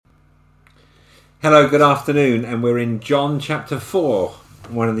Hello, good afternoon, and we're in John chapter 4,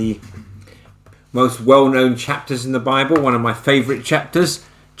 one of the most well-known chapters in the Bible, one of my favourite chapters.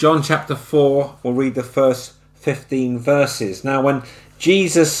 John chapter 4, we'll read the first 15 verses. Now, when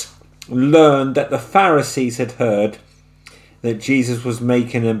Jesus learned that the Pharisees had heard that Jesus was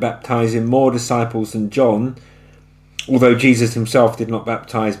making and baptizing more disciples than John, although Jesus himself did not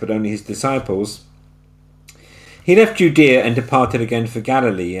baptize but only his disciples, he left Judea and departed again for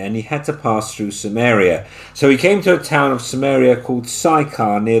Galilee, and he had to pass through Samaria. So he came to a town of Samaria called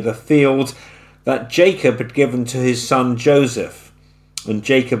Sychar, near the field that Jacob had given to his son Joseph. And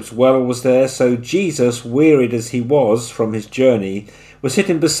Jacob's well was there, so Jesus, wearied as he was from his journey, was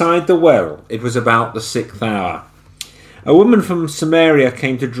sitting beside the well. It was about the 6th hour. A woman from Samaria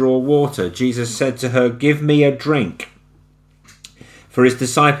came to draw water. Jesus said to her, "Give me a drink." For his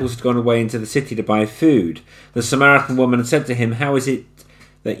disciples had gone away into the city to buy food. The Samaritan woman said to him, "How is it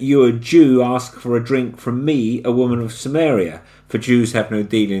that you, a Jew, ask for a drink from me, a woman of Samaria? For Jews have no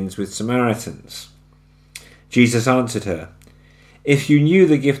dealings with Samaritans." Jesus answered her, "If you knew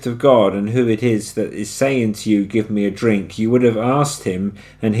the gift of God and who it is that is saying to you, 'Give me a drink,' you would have asked him,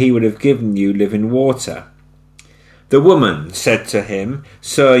 and he would have given you living water." The woman said to him,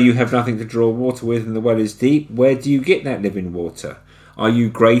 "Sir, you have nothing to draw water with, and the well is deep. Where do you get that living water? Are you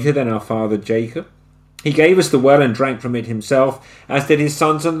greater than our father Jacob? He gave us the well and drank from it himself, as did his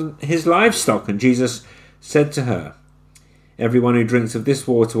sons and his livestock." And Jesus said to her, "Everyone who drinks of this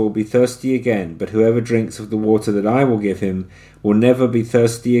water will be thirsty again, but whoever drinks of the water that I will give him will never be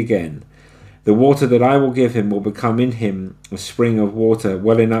thirsty again. The water that I will give him will become in him a spring of water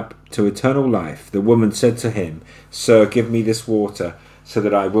welling up to eternal life." The woman said to him, "Sir, give me this water, so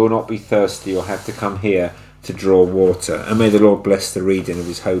that I will not be thirsty or have to come here to draw water." And may the Lord bless the reading of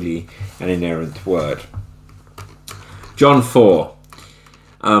his holy and inerrant word. John 4.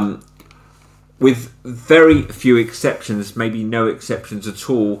 With very few exceptions, maybe no exceptions at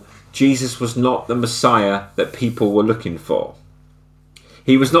all, Jesus was not the Messiah that people were looking for.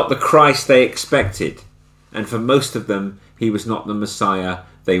 He was not the Christ they expected, and for most of them, he was not the Messiah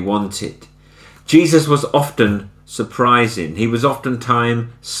they wanted. Jesus was often surprising. He was oftentimes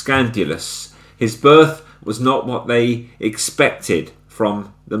scandalous. His birth was not what they expected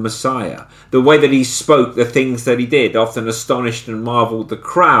from the Messiah. The way that he spoke, the things that he did, often astonished and marvelled the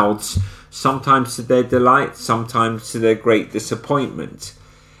crowds, sometimes to their delight, sometimes to their great disappointment.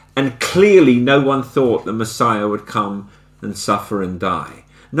 And clearly no one thought the Messiah would come and suffer and die.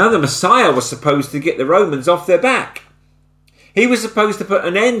 No, the Messiah was supposed to get the Romans off their back. He was supposed to put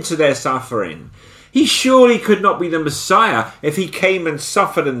an end to their suffering. He surely could not be the Messiah if he came and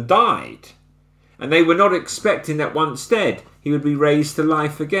suffered and died. And they were not expecting that once dead, he would be raised to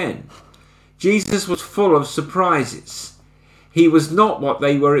life again. Jesus was full of surprises. He was not what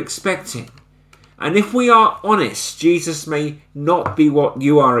they were expecting. And if we are honest, Jesus may not be what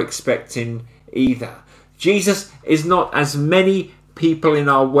you are expecting either. Jesus is not as many people in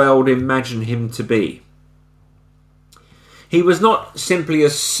our world imagine him to be. He was not simply a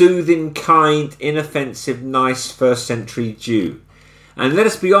soothing, kind, inoffensive, nice first century Jew. And let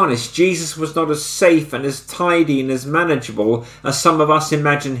us be honest, Jesus was not as safe and as tidy and as manageable as some of us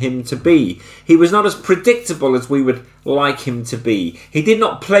imagine him to be. He was not as predictable as we would like him to be. He did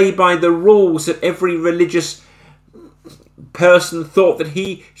not play by the rules that every religious person thought that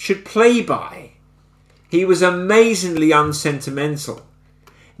he should play by. He was amazingly unsentimental.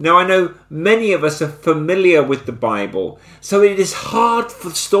 Now, I know many of us are familiar with the Bible, so it is hard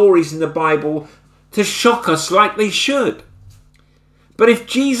for stories in the Bible to shock us like they should. But if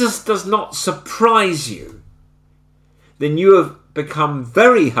Jesus does not surprise you, then you have become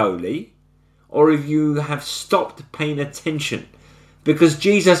very holy, or if you have stopped paying attention, because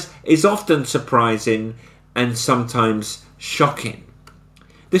Jesus is often surprising and sometimes shocking.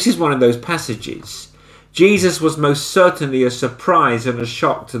 This is one of those passages. Jesus was most certainly a surprise and a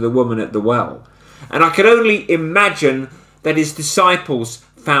shock to the woman at the well. And I can only imagine that his disciples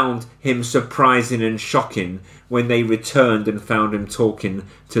found him surprising and shocking when they returned and found him talking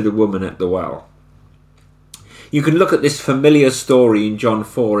to the woman at the well. You can look at this familiar story in John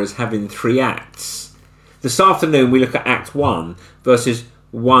 4 as having 3 acts. This afternoon we look at Act 1, verses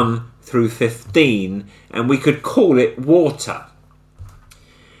 1 through 15, and we could call it water.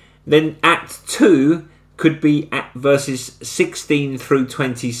 Then Act 2 could be at verses 16 through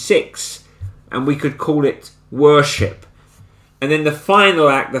 26, and we could call it worship. And then the final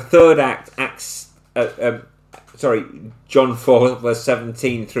act, the third act, John 4 verse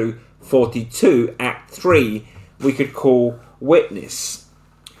 17 through 42, Act 3, we could call witness.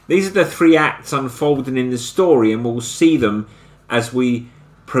 These are the 3 acts unfolding in the story, and we'll see them as we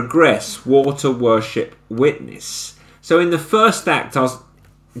progress, water, worship, witness. So in the first act,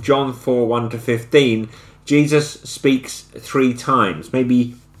 John 4, 1-15, Jesus speaks 3 times.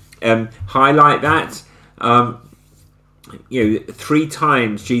 Maybe highlight that. 3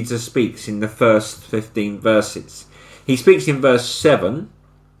 times Jesus speaks in the first 15 verses. He speaks in verse 7,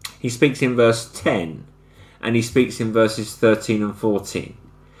 he speaks in verse 10, and he speaks in verses 13 and 14.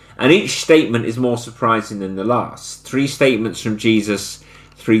 And each statement is more surprising than the last. 3 statements from Jesus,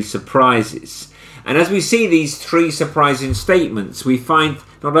 3 surprises. And as we see these 3 surprising statements, we find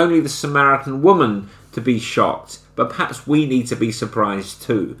not only the Samaritan woman to be shocked, but perhaps we need to be surprised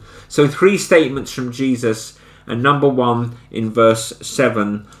too. So 3 statements from Jesus, and number 1 in verse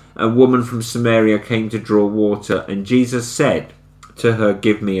 7, a woman from Samaria came to draw water, and Jesus said to her,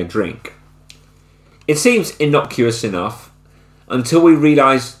 "Give me a drink." It seems innocuous enough until we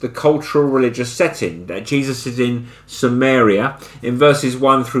realise the cultural religious setting, that Jesus is in Samaria. In verses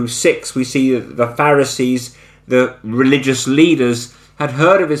 1-6, we see that the Pharisees, the religious leaders, had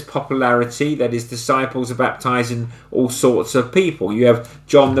heard of his popularity, that his disciples are baptizing all sorts of people. You have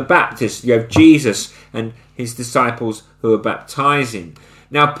John the Baptist, you have Jesus and his disciples who are baptizing.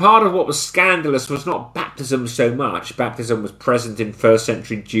 Now, part of what was scandalous was not baptism so much. Baptism was present in first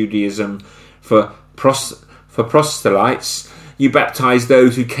century Judaism for proselytes. You baptized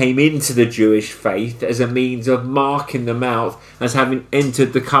those who came into the Jewish faith as a means of marking them out as having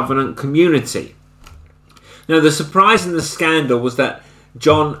entered the covenant community. Now, the surprise and the scandal was that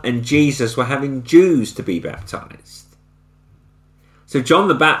John and Jesus were having Jews to be baptized. So John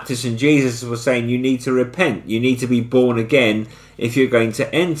the Baptist and Jesus were saying, you need to repent, you need to be born again if you're going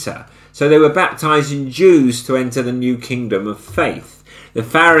to enter. So they were baptizing Jews to enter the new kingdom of faith. The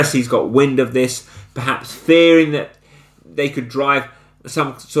Pharisees got wind of this, perhaps fearing that they could drive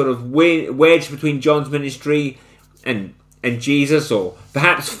some sort of wedge between John's ministry and Jesus, or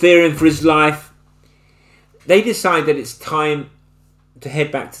perhaps fearing for his life. They decide that it's time to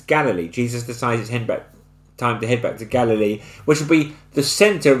head back to Galilee. Jesus decides it's time to head back to Galilee, which will be the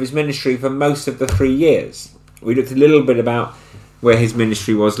centre of his ministry for most of the 3 years. We looked a little bit about where his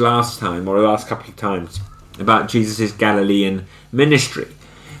ministry was last time, or the last couple of times, about Jesus' Galilean ministry.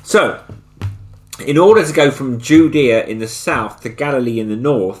 So, in order to go from Judea in the south to Galilee in the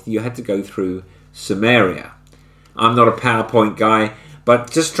north, you had to go through Samaria. I'm not a PowerPoint guy, but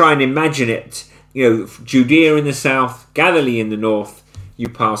just try and imagine it. Judea in the south, Galilee in the north, you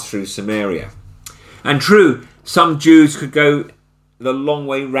pass through Samaria. And true, some Jews could go the long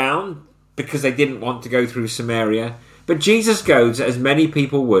way round because they didn't want to go through Samaria. But Jesus goes, as many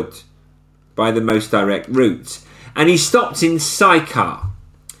people would, by the most direct route. And he stops in Sychar,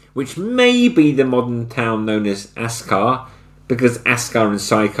 which may be the modern town known as Askar, because Askar and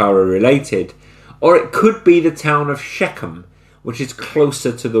Sychar are related. Or it could be the town of Shechem, which is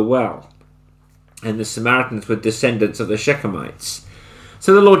closer to the well. And the Samaritans were descendants of the Shechemites.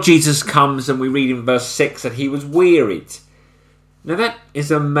 So the Lord Jesus comes, and we read in verse 6 that he was wearied. Now that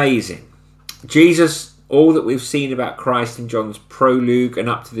is amazing. Jesus, all that we've seen about Christ in John's prologue and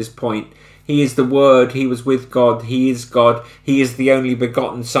up to this point, he is the Word, he was with God, he is God, he is the only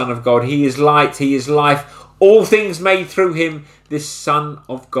begotten Son of God, he is light, he is life, all things made through him. This Son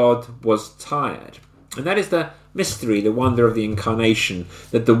of God was tired. And that is the mystery, the wonder of the incarnation,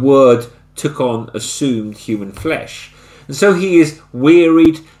 that the Word took on assumed human flesh. And so he is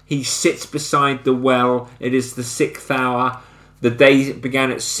wearied, he sits beside the well. It is the 6th hour. The day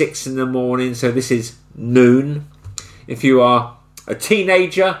began at 6 in the morning, so this is noon. If you are a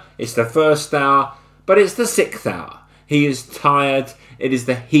teenager, it's the 1st hour, but it's the 6th hour. He is tired, it is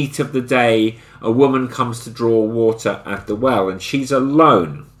the heat of the day. A woman comes to draw water at the well, and she's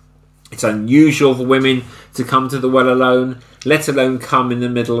alone. It's unusual for women to come to the well alone, let alone come in the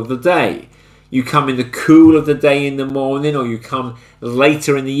middle of the day. You come in the cool of the day in the morning, or you come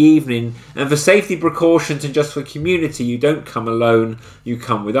later in the evening. And for safety precautions and just for community, you don't come alone, you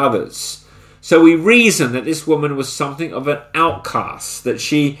come with others. So we reason that this woman was something of an outcast, that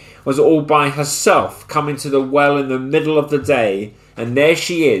she was all by herself, coming to the well in the middle of the day. And there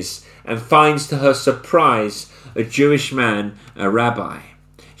she is, and finds to her surprise a Jewish man, a rabbi.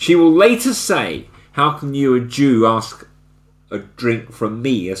 She will later say, "How can you, a Jew, ask a drink from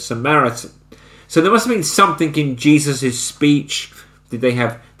me, a Samaritan?" So there must have been something in Jesus' speech. Did they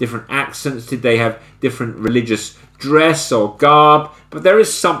have different accents? Did they have different religious dress or garb? But there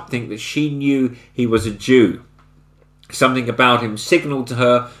is something that she knew he was a Jew. Something about him signaled to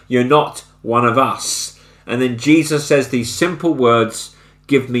her, "You're not one of us." And then Jesus says these simple words,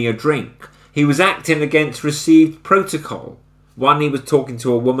 "Give me a drink." He was acting against received protocol. One, he was talking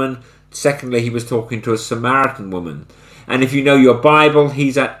to a woman. Secondly, he was talking to a Samaritan woman. And if you know your Bible,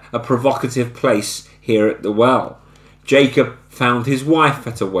 he's at a provocative place here at the well. Jacob found his wife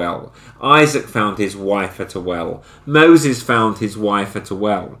at a well. Isaac found his wife at a well. Moses found his wife at a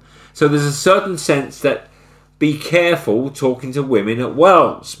well. So there's a certain sense that be careful talking to women at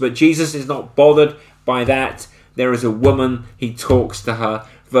wells. But Jesus is not bothered by that. There is a woman, he talks to her.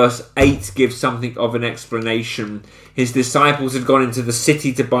 Verse 8 gives something of an explanation. His disciples had gone into the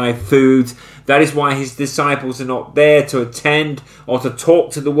city to buy food. That is why his disciples are not there to attend or to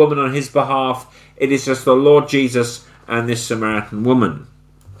talk to the woman on his behalf. It is just the Lord Jesus and this Samaritan woman.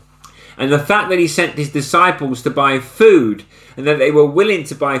 And the fact that he sent his disciples to buy food and that they were willing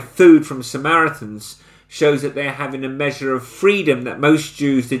to buy food from Samaritans shows that they're having a measure of freedom that most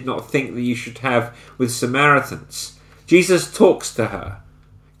Jews did not think that you should have with Samaritans. Jesus talks to her.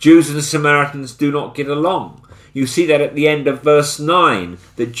 Jews and Samaritans do not get along. You see that at the end of verse 9,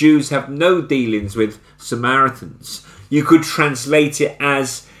 that Jews have no dealings with Samaritans. You could translate it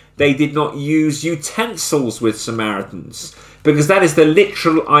as they did not use utensils with Samaritans, because that is the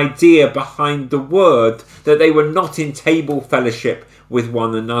literal idea behind the word, that they were not in table fellowship with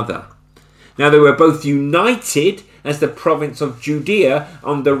one another. Now they were both united as the province of Judea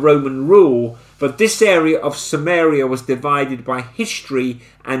under Roman rule, but this area of Samaria was divided by history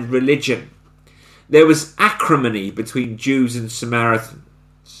and religion. There was acrimony between Jews and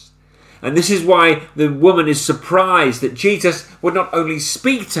Samaritans. And this is why the woman is surprised that Jesus would not only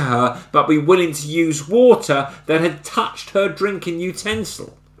speak to her, but be willing to use water that had touched her drinking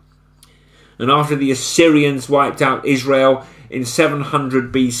utensil. And after the Assyrians wiped out Israel in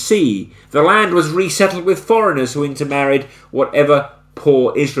 700 BC, the land was resettled with foreigners who intermarried whatever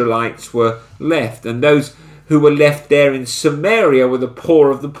poor Israelites were left. And those who were left there in Samaria were the poor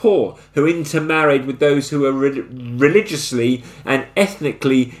of the poor, who intermarried with those who were religiously and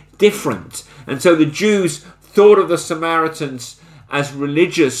ethnically different. And so the Jews thought of the Samaritans as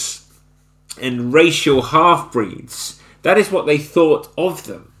religious and racial half-breeds. That is what they thought of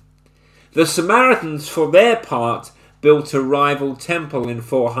them. The Samaritans, for their part, built a rival temple in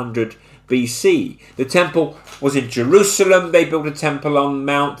 400 BC. The temple was in Jerusalem. They built a temple on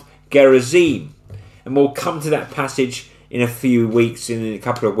Mount Gerizim. And we'll come to that passage in a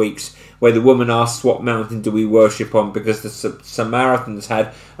couple of weeks, where the woman asks, what mountain do we worship on? Because the Samaritans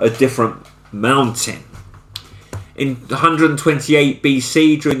had a different mountain. In 128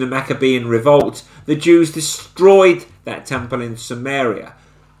 BC, during the Maccabean revolt, the Jews destroyed that temple in Samaria.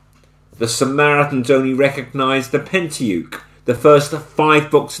 The Samaritans only recognized the Pentateuch, the first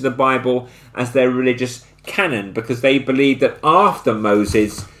 5 books of the Bible, as their religious canon, because they believed that after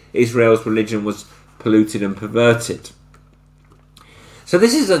Moses, Israel's religion was polluted and perverted. So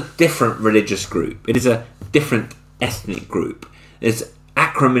this is a different religious group. It is a different ethnic group. There's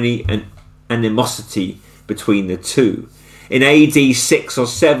acrimony and animosity between the two. In AD 6 or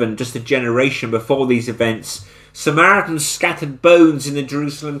 7, just a generation before these events, Samaritans scattered bones in the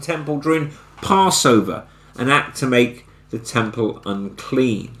Jerusalem temple during Passover, an act to make the temple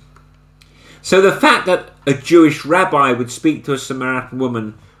unclean. So the fact that a Jewish rabbi would speak to a Samaritan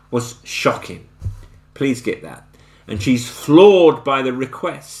woman was shocking. Please get that. And she's floored by the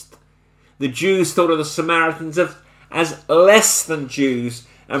request. The Jews thought of the Samaritans as less than Jews,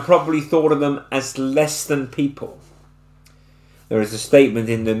 and probably thought of them as less than people. There is a statement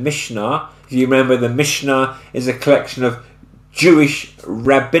in the Mishnah. If you remember, the Mishnah is a collection of Jewish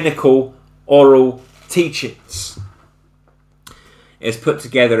rabbinical oral teachings. It's put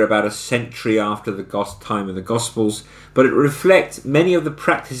together about a century after the time of the Gospels, but it reflects many of the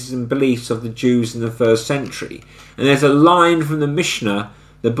practices and beliefs of the Jews in the first century. And there's a line from the Mishnah,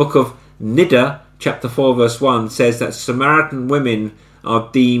 the book of Niddah, chapter 4, verse 1, says that Samaritan women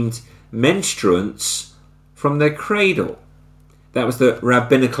are deemed menstruants from their cradle. That was the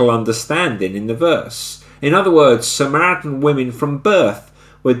rabbinical understanding in the verse. In other words, Samaritan women from birth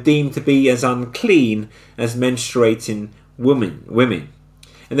were deemed to be as unclean as menstruating women.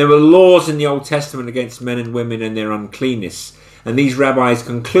 And there were laws in the Old Testament against men and women and their uncleanness. And these rabbis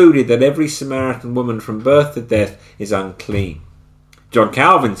concluded that every Samaritan woman from birth to death is unclean. John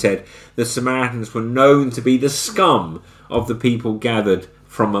Calvin said the Samaritans were known to be the scum of the people gathered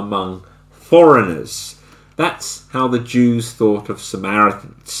from among foreigners. That's how the Jews thought of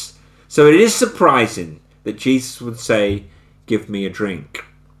Samaritans. So it is surprising that Jesus would say, "Give me a drink."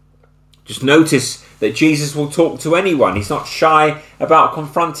 Just notice that Jesus will talk to anyone. He's not shy about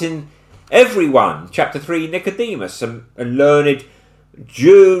confronting everyone. Chapter 3, Nicodemus, a learned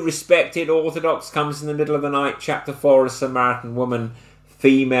Jew, respected, orthodox, comes in the middle of the night. Chapter 4, a Samaritan woman,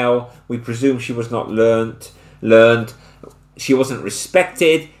 female. We presume she was not learned. She wasn't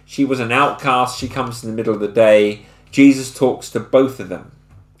respected. She was an outcast. She comes in the middle of the day. Jesus talks to both of them.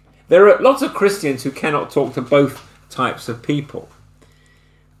 There are lots of Christians who cannot talk to both types of people.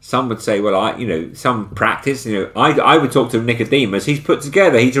 Some would say, well, some practice. I would talk to Nicodemus. He's put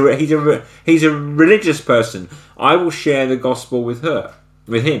together. He's a religious person. I will share the gospel with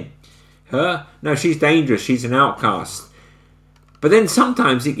him. Her? No, she's dangerous. She's an outcast. But then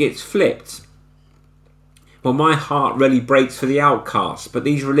sometimes it gets flipped. Well, my heart really breaks for the outcast. But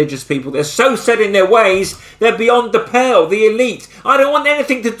these religious people, they're so set in their ways, they're beyond the pale, the elite. I don't want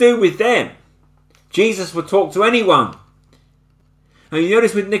anything to do with them. Jesus would talk to anyone. And you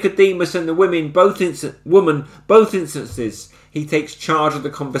notice with Nicodemus and the woman, both instances, he takes charge of the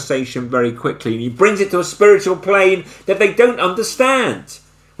conversation very quickly. And he brings it to a spiritual plane that they don't understand.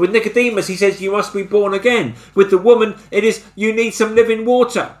 With Nicodemus, he says, you must be born again. With the woman, it is, you need some living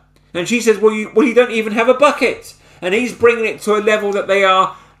water. And she says, well, you don't even have a bucket. And he's bringing it to a level that they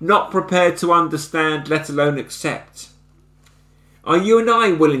are not prepared to understand, let alone accept. Are you and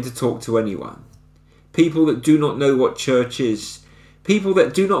I willing to talk to anyone? People that do not know what church is. People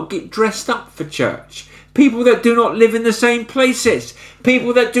that do not get dressed up for church. People that do not live in the same places.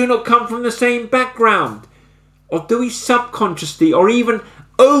 People that do not come from the same background. Or do we subconsciously or even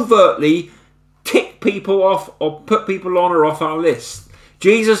overtly tick people off or put people on or off our list?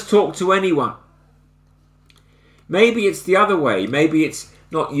 Jesus talked to anyone. Maybe it's the other way. Maybe it's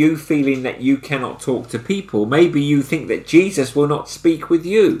not you feeling that you cannot talk to people. Maybe you think that Jesus will not speak with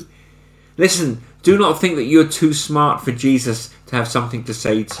you. Listen, do not think that you're too smart for Jesus to have something to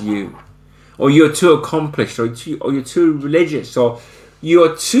say to you. Or you're too accomplished, or you're too religious, or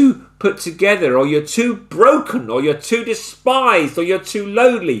you're too put together, or you're too broken, or you're too despised, or you're too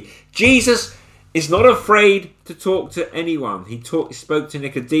lowly. Jesus is not afraid to talk to anyone. He spoke to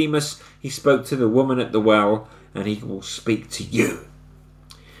Nicodemus, he spoke to the woman at the well, and he will speak to you.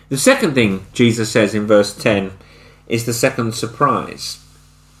 The second thing Jesus says in verse 10 is the second surprise.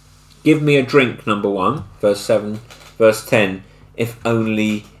 Give me a drink, number 1, verse 7, verse 10,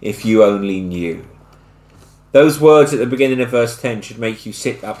 if you only knew. Those words at the beginning of verse 10 should make you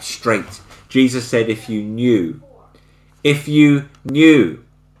sit up straight. Jesus said, if you knew. If you knew.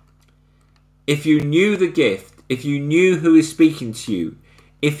 If you knew the gift, if you knew who is speaking to you,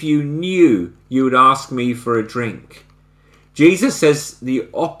 if you knew, you would ask me for a drink. Jesus says the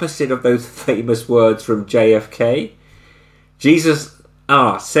opposite of those famous words from JFK. Jesus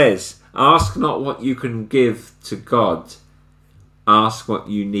says, ask not what you can give to God. Ask what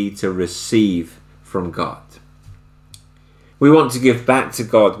you need to receive from God. We want to give back to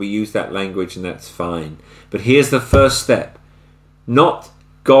God. We use that language and that's fine. But here's the first step. Not,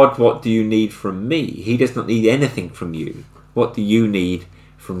 God, what do you need from me? He does not need anything from you. What do you need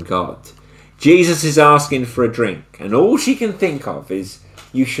from God? Jesus is asking for a drink, and all she can think of is,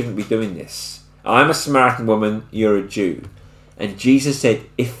 you shouldn't be doing this. I'm a Samaritan woman, you're a Jew. And Jesus said,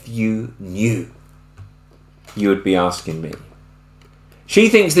 if you knew, you would be asking me. She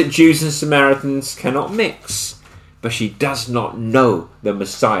thinks that Jews and Samaritans cannot mix, but she does not know the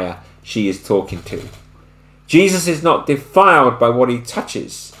Messiah she is talking to. Jesus is not defiled by what he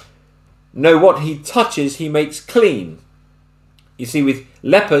touches. No, what he touches, he makes clean. You see, with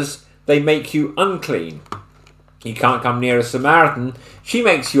lepers, they make you unclean. You can't come near a Samaritan, she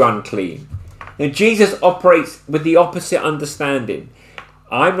makes you unclean. Now, Jesus operates with the opposite understanding.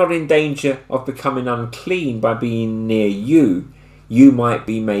 I'm not in danger of becoming unclean by being near you. You might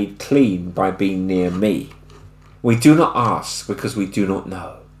be made clean by being near me. We do not ask because we do not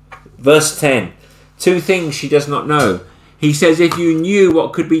know. Verse 10. 2 things she does not know. He says, if you knew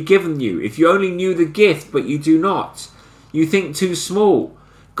what could be given you, if you only knew the gift, but you do not, you think too small.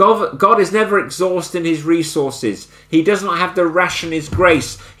 God is never exhausting his resources. He does not have to ration his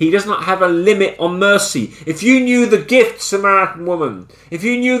grace. He does not have a limit on mercy. If you knew the gift, Samaritan woman, if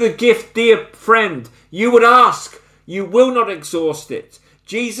you knew the gift, dear friend, you would ask. You will not exhaust it.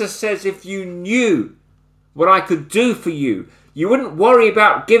 Jesus says, if you knew what I could do for you, you wouldn't worry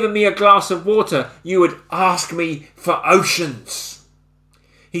about giving me a glass of water. You would ask me for oceans.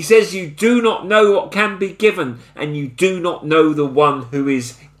 He says you do not know what can be given, and you do not know the one who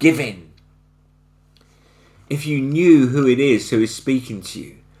is giving. If you knew who it is who is speaking to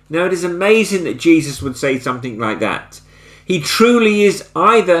you. Now, it is amazing that Jesus would say something like that. He truly is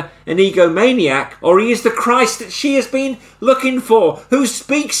either an egomaniac or he is the Christ that she has been looking for, who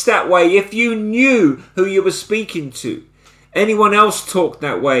speaks that way. If you knew who you were speaking to. Anyone else talked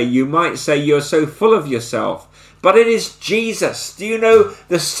that way, you might say you're so full of yourself. But it is Jesus. Do you know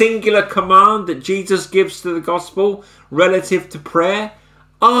the singular command that Jesus gives to the gospel relative to prayer?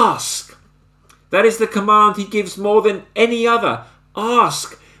 Ask. That is the command he gives more than any other.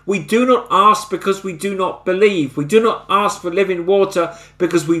 Ask. We do not ask because we do not believe. We do not ask for living water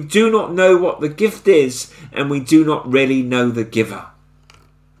because we do not know what the gift is and we do not really know the giver.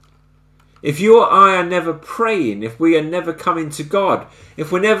 If you or I are never praying, if we are never coming to God,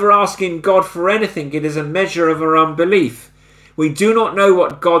 if we're never asking God for anything, it is a measure of our unbelief. We do not know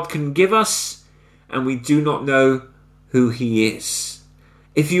what God can give us, and we do not know who He is.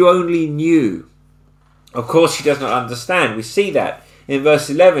 If you only knew. Of course, she does not understand. We see that. In verse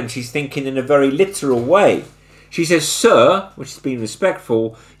 11, she's thinking in a very literal way. She says, "Sir," which is being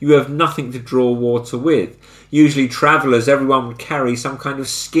respectful, "you have nothing to draw water with." Usually travellers, everyone would carry some kind of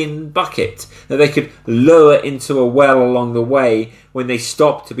skin bucket that they could lower into a well along the way when they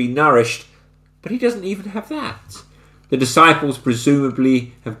stopped to be nourished. But he doesn't even have that. The disciples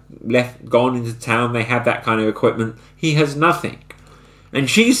presumably have gone into town. They have that kind of equipment. He has nothing. And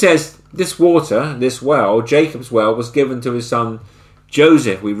she says, this water, this well, Jacob's well, was given to his son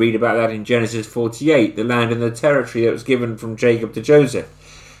Joseph. We read about that in Genesis 48, the land and the territory that was given from Jacob to Joseph.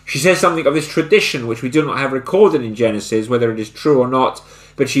 She says something of this tradition, which we do not have recorded in Genesis, whether it is true or not,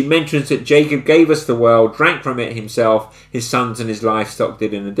 but she mentions that Jacob gave us the well, drank from it himself, his sons and his livestock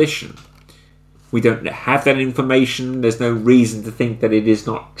did in addition. We don't have that information. There's no reason to think that it is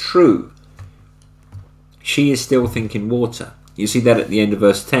not true. She is still thinking water. You see that at the end of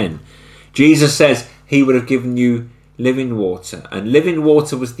verse 10. Jesus says he would have given you living water. And living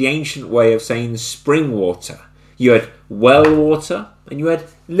water was the ancient way of saying spring water. You had well water and you had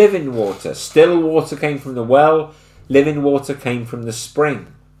living water. Still water came from the well. Living water came from the spring.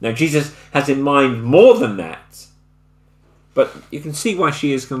 Now Jesus has in mind more than that. But you can see why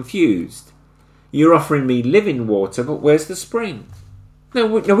she is confused. You're offering me living water, but where's the spring? No,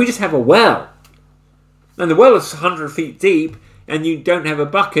 we just have a well. And the well is 100 feet deep, and you don't have a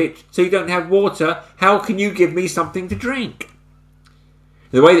bucket, so you don't have water. How can you give me something to drink?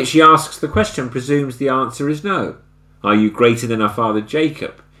 The way that she asks the question presumes the answer is no. Are you greater than our father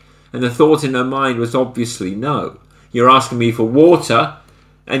Jacob? And the thought in her mind was obviously no. You're asking me for water,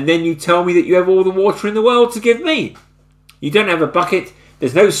 and then you tell me that you have all the water in the world to give me. You don't have a bucket.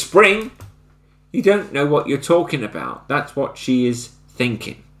 There's no spring. You don't know what you're talking about. That's what she is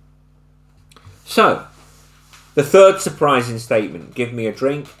thinking. So, the third surprising statement, give me a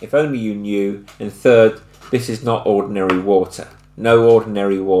drink, if only you knew. And third, this is not ordinary water. No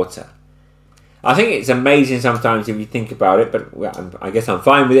ordinary water. I think it's amazing sometimes if you think about it, but well, I guess I'm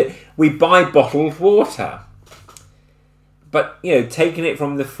fine with it. We buy bottled water. But, taking it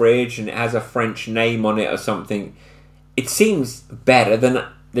from the fridge and it has a French name on it or something, it seems better than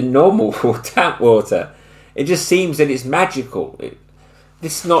the normal tap water. It just seems that it's magical.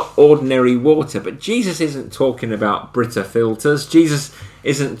 This is not ordinary water. But Jesus isn't talking about Brita filters. Jesus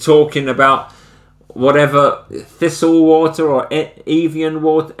isn't talking about whatever thistle water or Evian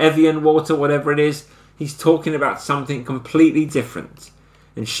water, whatever it is. He's talking about something completely different.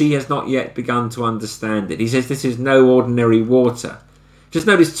 And she has not yet begun to understand it. He says this is no ordinary water. Just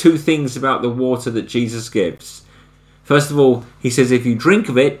notice two things about the water that Jesus gives. First of all, he says, if you drink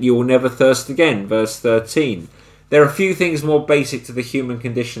of it, you will never thirst again. Verse 13. There are few things more basic to the human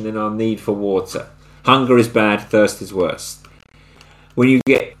condition than our need for water. Hunger is bad, thirst is worse. When you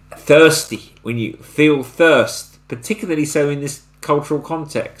get thirsty, when you feel thirst, particularly so in this cultural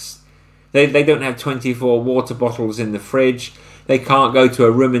context, they don't have 24 water bottles in the fridge. They can't go to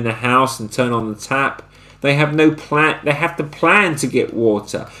a room in the house and turn on the tap. They have no plan. They have to plan to get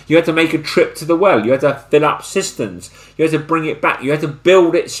water. You have to make a trip to the well. You have to fill up cisterns. You have to bring it back. You have to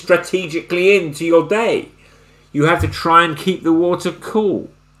build it strategically into your day. You have to try and keep the water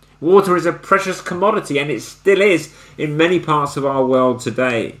cool. Water is a precious commodity, and it still is in many parts of our world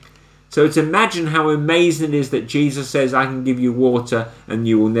today. So to imagine how amazing it is that Jesus says, I can give you water and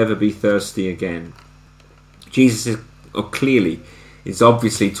you will never be thirsty again. Jesus is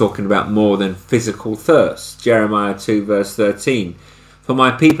obviously talking about more than physical thirst. Jeremiah 2 verse 13. For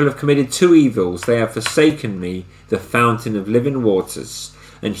my people have committed two evils. They have forsaken me, the fountain of living waters,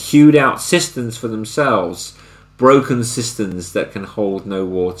 and hewed out cisterns for themselves, broken cisterns that can hold no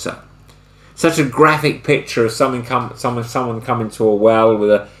water. Such a graphic picture of someone coming to a well with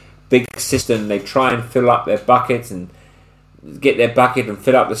a big cistern. They try and fill up their bucket and get their bucket and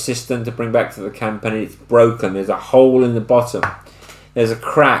fill up the cistern to bring back to the camp, and it's broken. There's a hole in the bottom. There's a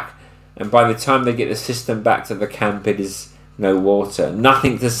crack, and by the time they get the cistern back to the camp, it is no water,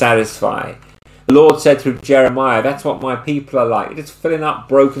 nothing to satisfy. The Lord said through Jeremiah, that's what my people are like. It's filling up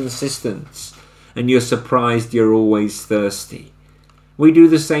broken cisterns, and you're surprised you're always thirsty. We do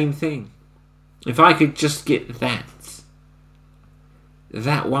the same thing. If I could just get that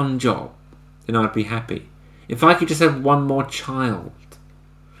one job, then I'd be happy. If I could just have one more child,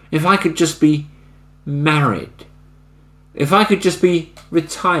 If I could just be married. If I could just be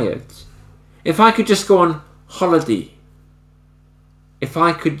retired. If I could just go on holiday. If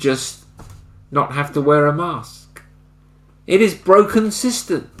I could just not have to wear a mask. It is broken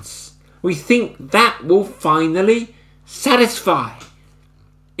systems. We think that will finally satisfy.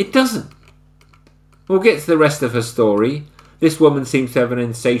 It doesn't. We'll get to the rest of her story. This woman seems to have an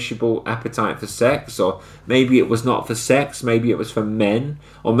insatiable appetite for sex, or maybe it was not for sex, maybe it was for men,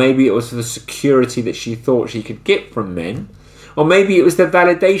 or maybe it was for the security that she thought she could get from men, or maybe it was the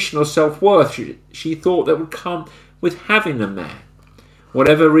validation or self-worth she thought that would come with having a man.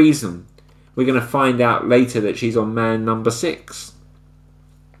 Whatever reason, we're going to find out later that she's on man number 6.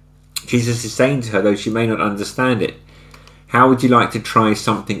 Jesus is saying to her, though she may not understand it, how would you like to try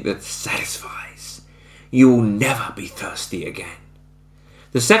something that satisfies? You will never be thirsty again.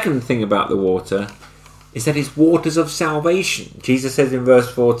 The second thing about the water is that it's waters of salvation. Jesus says in verse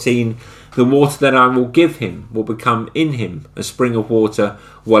 14, the water that I will give him will become in him a spring of water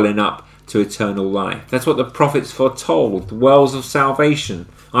welling up to eternal life. That's what the prophets foretold, the wells of salvation.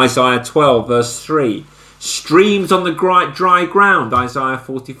 Isaiah 12 verse 3. Streams on the dry ground. Isaiah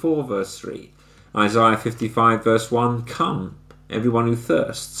 44 verse 3. Isaiah 55 verse 1. Come, everyone who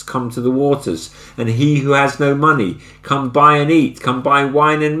thirsts, come to the waters, and he who has no money, come buy and eat, come buy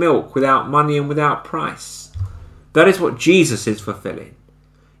wine and milk without money and without price. That is what Jesus is fulfilling.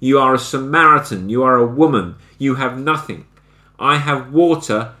 You are a Samaritan, you are a woman, you have nothing. I have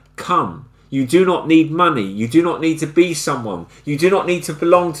water, come. You do not need money, you do not need to be someone, you do not need to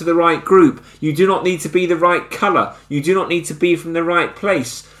belong to the right group, you do not need to be the right colour, you do not need to be from the right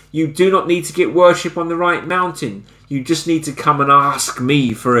place, you do not need to get worship on the right mountain. You just need to come and ask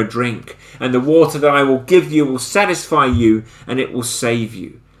me for a drink, and the water that I will give you will satisfy you, and it will save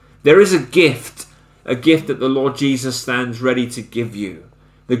you. There is a gift that the Lord Jesus stands ready to give you.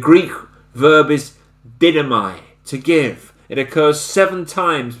 The Greek verb is didamai, to give. It occurs 7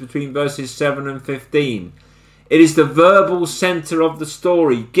 times between verses 7 and 15. It is the verbal centre of the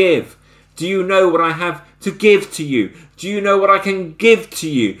story. Give. Do you know what I have to give to you? Do you know what I can give to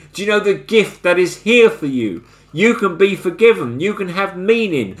you? Do you know the gift that is here for you? You can be forgiven. You can have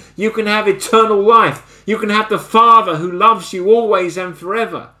meaning. You can have eternal life. You can have the Father who loves you always and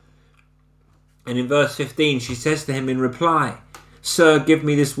forever. And in verse 15, she says to him in reply, Sir, give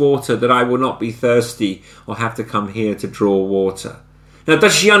me this water that I will not be thirsty or have to come here to draw water. Now,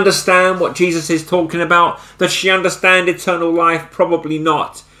 does she understand what Jesus is talking about? Does she understand eternal life? Probably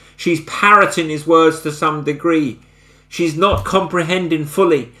not. She's parroting his words to some degree. She's not comprehending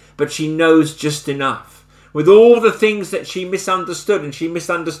fully, but she knows just enough. With all the things that she misunderstood, and she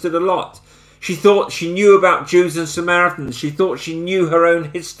misunderstood a lot. She thought she knew about Jews and Samaritans. She thought she knew her own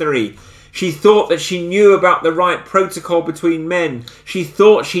history. She thought that she knew about the right protocol between men. She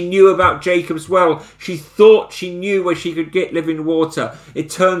thought she knew about Jacob's well. She thought she knew where she could get living water. It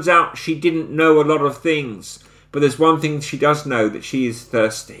turns out she didn't know a lot of things. But there's one thing she does know, that she is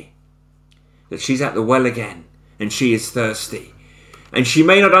thirsty. That she's at the well again, and she is thirsty. And she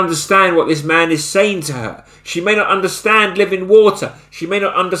may not understand what this man is saying to her. She may not understand living water. She may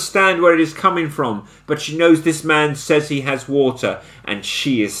not understand where it is coming from. But she knows this man says he has water, and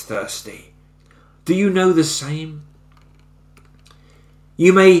she is thirsty. Do you know the same?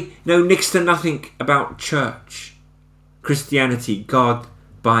 You may know next to nothing about church, Christianity, God,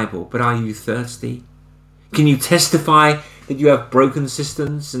 Bible, but are you thirsty? Can you testify that you have broken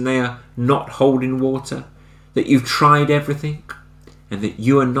systems and they are not holding water? That you've tried everything? And that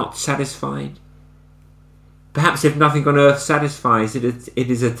you are not satisfied? Perhaps if nothing on earth satisfies, it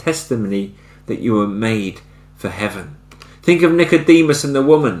is a testimony that you were made for heaven. Think of Nicodemus and the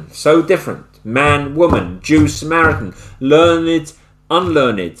woman, so different. Man, woman, Jew, Samaritan, learned,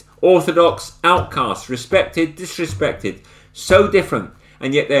 unlearned, orthodox, outcast, respected, disrespected. So different,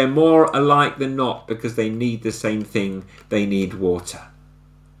 and yet they're more alike than not because they need the same thing. They need water.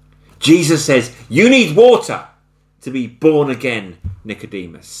 Jesus says, you need water to be born again,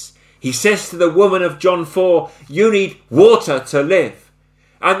 Nicodemus. He says to the woman of John 4, you need water to live.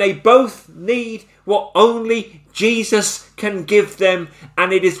 And they both need what only Jesus can give them,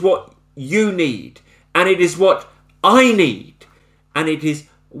 and it is what you need, and it is what I need, and it is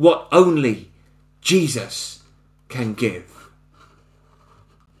what only Jesus can give.